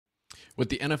With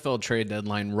the NFL trade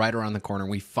deadline right around the corner,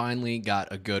 we finally got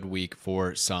a good week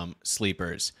for some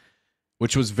sleepers,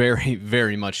 which was very,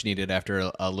 very much needed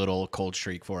after a little cold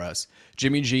streak for us.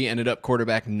 Jimmy G ended up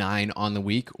quarterback 9 on the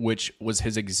week, which was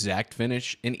his exact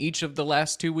finish in each of the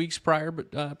last 2 weeks prior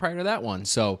to that one.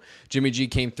 So Jimmy G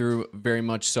came through very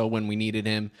much so when we needed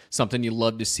him. Something you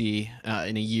love to see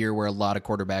in a year where a lot of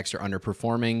quarterbacks are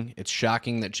underperforming. It's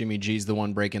shocking that Jimmy G's the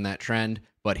one breaking that trend,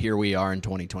 but here we are in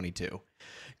 2022.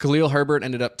 Khalil Herbert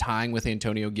ended up tying with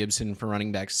Antonio Gibson for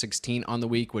running back 16 on the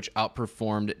week, which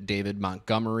outperformed David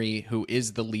Montgomery, who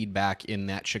is the lead back in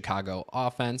that Chicago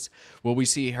offense. Will we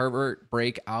see Herbert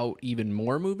break out even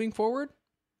more moving forward?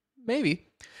 Maybe.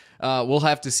 We'll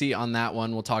have to see on that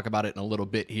one. We'll talk about it in a little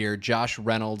bit here. Josh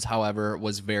Reynolds, however,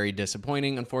 was very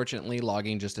disappointing, unfortunately,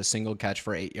 logging just a single catch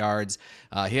for 8 yards.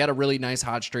 He had a really nice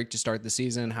hot streak to start the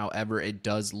season. However, it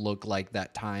does look like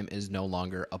that time is no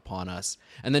longer upon us.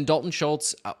 And then Dalton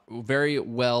Schultz, looked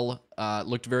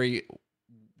very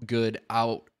good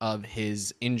out of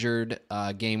his injured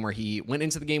game where he went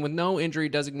into the game with no injury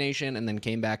designation and then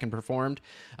came back and performed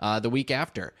the week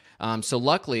after. So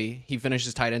luckily, he finished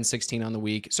his tight end 16 on the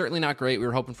week. Certainly not great. We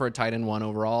were hoping for a tight end 1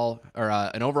 overall, or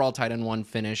an overall tight end 1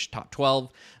 finish, top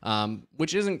 12,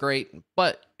 which isn't great,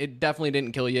 but it definitely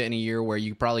didn't kill you in a year where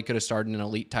you probably could have started an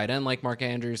elite tight end like Mark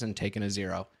Andrews and taken a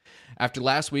 0. After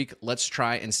last week, let's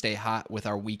try and stay hot with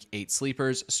our Week 8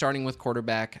 sleepers, starting with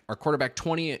quarterback. Our quarterback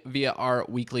 20 via our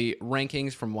weekly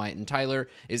rankings from Wyatt and Tyler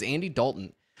is Andy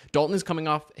Dalton. Dalton is coming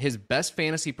off his best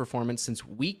fantasy performance since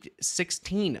Week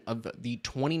 16 of the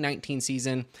 2019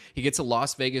 season. He gets a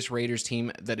Las Vegas Raiders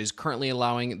team that is currently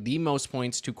allowing the most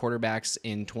points to quarterbacks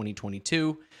in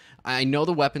 2022. I know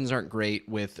the weapons aren't great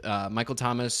with Michael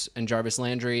Thomas and Jarvis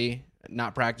Landry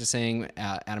not practicing.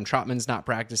 Adam Trotman's not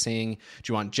practicing.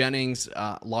 Juwan Jennings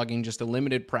logging just a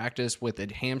limited practice with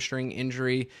a hamstring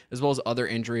injury, as well as other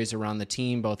injuries around the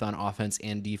team, both on offense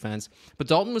and defense. But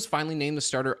Dalton was finally named the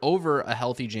starter over a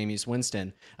healthy Jameis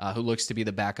Winston, who looks to be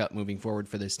the backup moving forward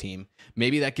for this team.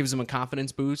 Maybe that gives him a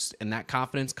confidence boost, and that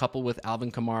confidence coupled with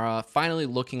Alvin Kamara finally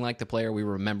looking like the player we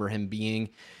remember him being.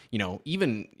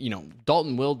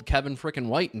 Dalton willed Kevin frickin'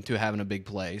 White into having a big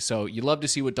play. So you love to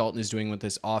see what Dalton is doing with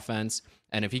this offense.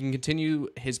 And if he can continue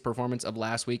his performance of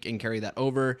last week and carry that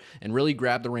over and really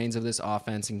grab the reins of this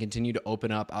offense and continue to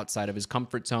open up outside of his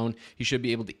comfort zone, he should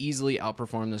be able to easily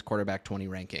outperform this quarterback 20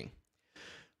 ranking.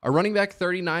 Our running back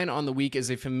 39 on the week is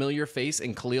a familiar face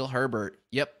in Khalil Herbert.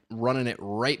 Yep, running it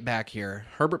right back here.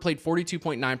 Herbert played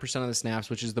 42.9% of the snaps,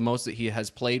 which is the most that he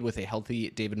has played with a healthy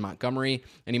David Montgomery.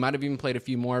 And he might have even played a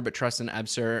few more, but Treston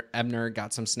Ebner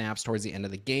got some snaps towards the end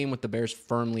of the game with the Bears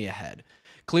firmly ahead.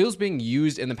 Khalil's being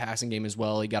used in the passing game as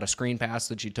well. He got a screen pass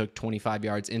that he took 25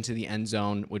 yards into the end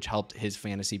zone, which helped his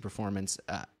fantasy performance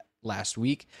last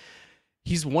week.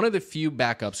 He's one of the few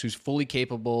backups who's fully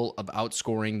capable of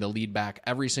outscoring the lead back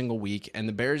every single week, and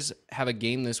the Bears have a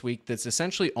game this week that's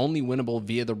essentially only winnable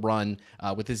via the run,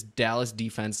 with this Dallas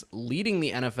defense leading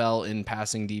the NFL in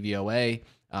passing DVOA,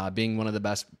 being one of the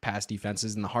best pass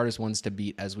defenses and the hardest ones to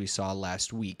beat, as we saw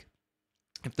last week.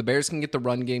 If the Bears can get the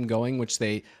run game going, which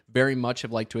they very much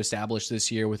have liked to establish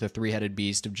this year with a three-headed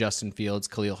beast of Justin Fields,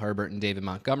 Khalil Herbert, and David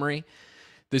Montgomery,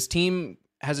 this team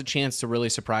has a chance to really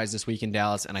surprise this week in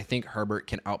Dallas, and I think Herbert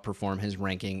can outperform his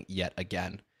ranking yet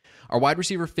again. Our wide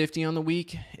receiver 50 on the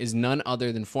week is none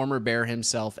other than former Bear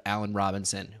himself, Allen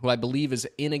Robinson, who I believe is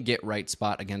in a get-right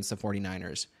spot against the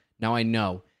 49ers. Now, I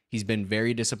know he's been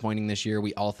very disappointing this year.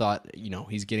 We all thought,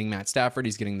 he's getting Matt Stafford.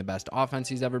 He's getting the best offense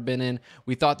he's ever been in.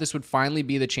 We thought this would finally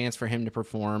be the chance for him to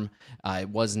perform. It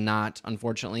was not,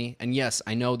 unfortunately. And yes,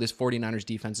 I know this 49ers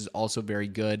defense is also very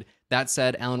good. That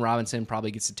said, Allen Robinson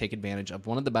probably gets to take advantage of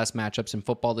one of the best matchups in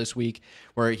football this week,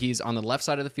 where he's on the left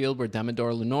side of the field where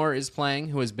Demador Lenore is playing,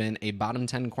 who has been a bottom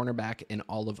 10 cornerback in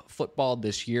all of football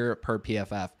this year per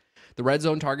PFF. The red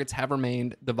zone targets have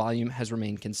remained, the volume has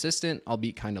remained consistent,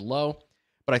 albeit kind of low.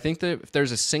 But I think that if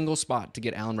there's a single spot to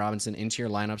get Allen Robinson into your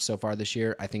lineup so far this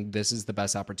year, I think this is the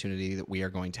best opportunity that we are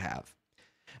going to have.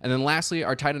 And then lastly,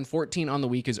 our tight end 14 on the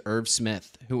week is Irv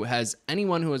Smith, who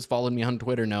anyone who has followed me on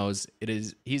Twitter knows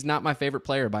he's not my favorite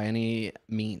player by any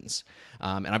means.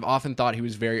 And I've often thought he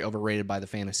was very overrated by the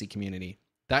fantasy community.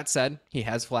 That said, he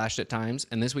has flashed at times,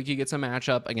 and this week he gets a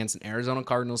matchup against an Arizona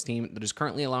Cardinals team that is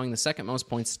currently allowing the second most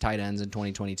points to tight ends in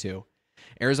 2022.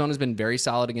 Arizona's been very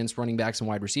solid against running backs and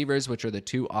wide receivers, which are the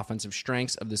two offensive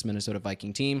strengths of this Minnesota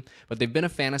Viking team, but they've been a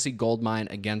fantasy goldmine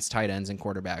against tight ends and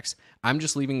quarterbacks. I'm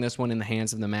just leaving this one in the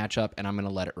hands of the matchup, and I'm going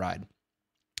to let it ride.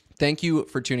 Thank you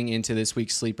for tuning into this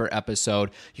week's Sleeper episode.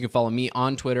 You can follow me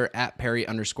on Twitter at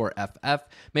Perry_FF.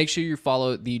 Make sure you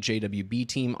follow the JWB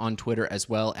team on Twitter as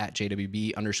well at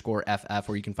JWB_FF,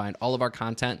 where you can find all of our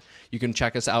content. You can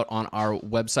check us out on our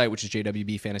website, which is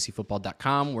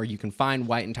jwbfantasyfootball.com, where you can find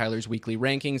White and Tyler's weekly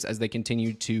rankings as they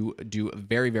continue to do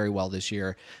very, very well this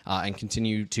year and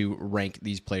continue to rank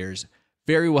these players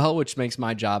very well, which makes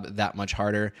my job that much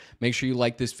harder. Make sure you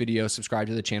like this video, subscribe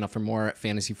to the channel for more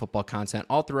fantasy football content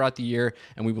all throughout the year,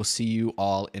 and we will see you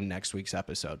all in next week's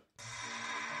episode.